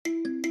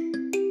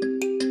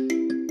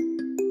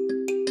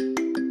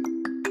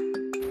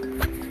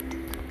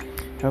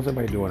How's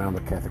everybody doing? I'm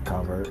a Catholic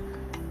convert,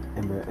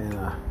 and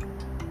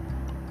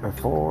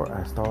before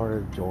I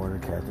started joining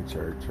the Catholic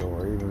Church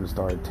or even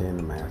started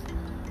attending Mass,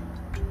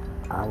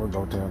 I would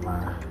go to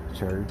my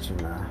church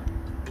and I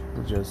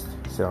would just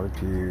sit on the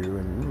pew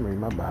and read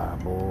my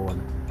Bible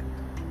and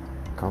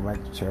come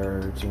back to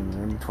church, and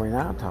in between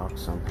I talk to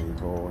some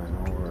people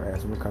and or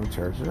ask them to come to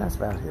church, and that's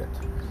about it.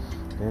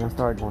 Then I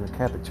started going to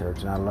Catholic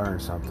Church and I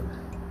learned something.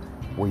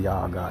 We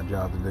all got a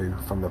job to do,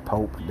 from the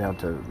Pope down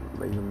to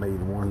even me,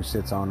 the one who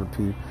sits on the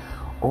pew,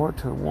 or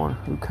to one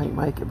who can't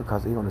make it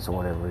because of illness or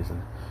whatever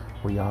reason.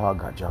 We all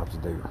got jobs to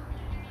do.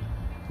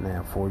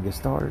 Now, before we get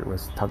started,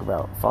 let's talk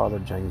about Father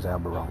James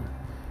Albarone,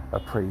 a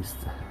priest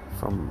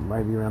from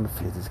maybe around the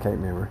 50s, can't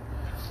remember,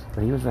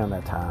 but he was around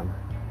that time,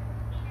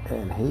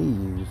 and he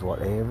used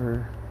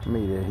whatever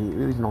media, he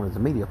was known as the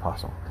media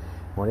apostle,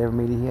 whatever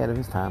media he had at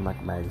his time,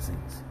 like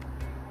magazines,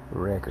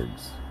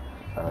 records,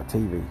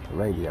 TV,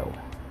 radio,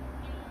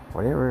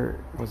 whatever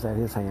was at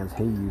his hands,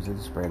 he used it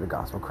to spread the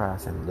gospel of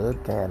Christ. And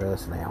look at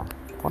us now.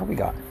 What do we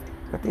got?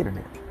 We got the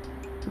internet.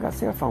 We got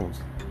cell phones.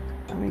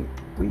 I mean,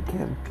 we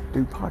can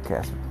do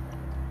podcasts.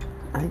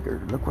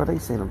 Anchor, look where they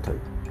send them to.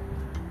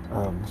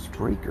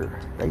 Spreaker,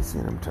 they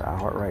send them to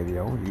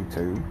iHeartRadio,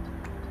 YouTube,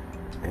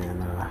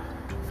 and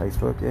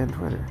Facebook and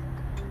Twitter.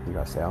 You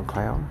got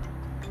SoundCloud.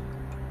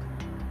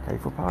 Okay,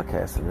 for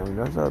podcasting. I mean,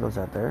 there's others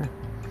out there.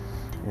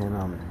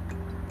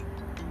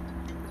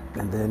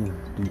 And then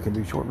you can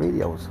do short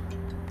videos.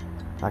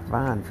 Like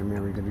Vine, if you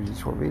remember, you can do these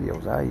short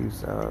videos. I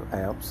use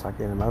apps like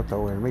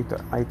Animoto and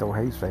Mito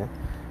Hayes fan,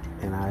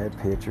 and I add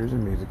pictures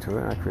and music to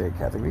it, and I create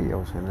Catholic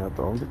videos and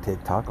upload them to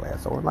TikTok,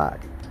 last or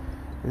like.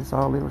 It's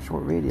all little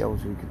short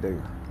videos you could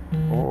do.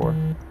 Or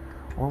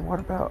what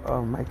about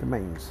making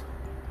memes?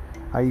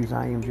 I use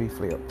IMG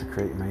Flip to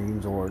create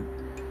memes, or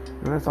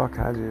there's all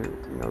kinds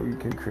of, you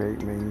can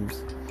create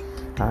memes.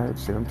 I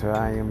send them to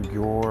IMGure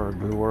or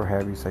Glue, or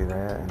however you say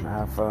that, and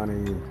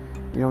iFunny.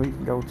 You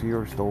can go to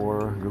your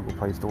store, Google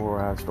Play Store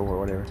or iStore or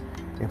whatever,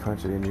 and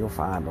punch it in, you'll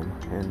find them.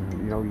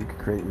 And, you can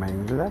create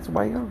memes, and that's a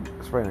way of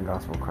spreading the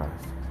gospel of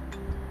Christ.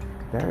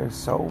 There is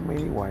so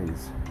many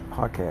ways.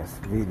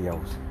 Podcasts,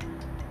 videos,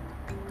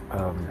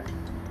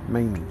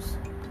 memes,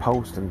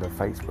 posting to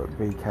Facebook,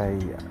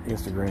 VK,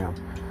 Instagram,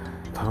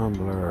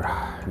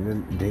 Tumblr,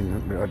 and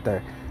then right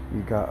there,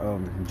 you got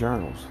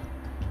journals.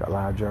 You got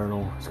Live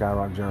Journal,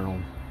 Skyrock Journal.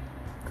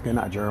 They're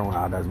not journal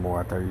now, there's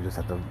more out there, you just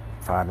have to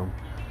find them.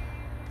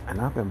 And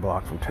I've been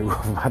blocked from two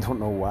of them. I don't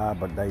know why,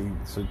 but they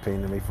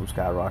subpoenaed me from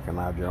Skyrock and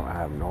Live Journal. I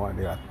have no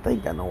idea. I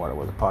think I know what it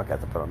was, a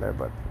podcast I put on there,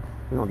 but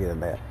we don't get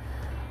into that.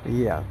 But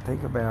yeah,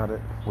 think about it.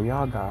 We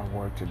all got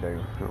work to do.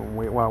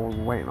 While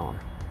we're waiting on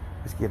it,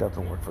 let's get up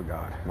and work for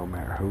God. No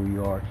matter who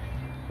you are,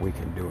 we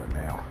can do it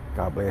now.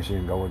 God bless you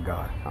and go with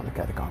God. I'm the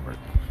Catholic convert.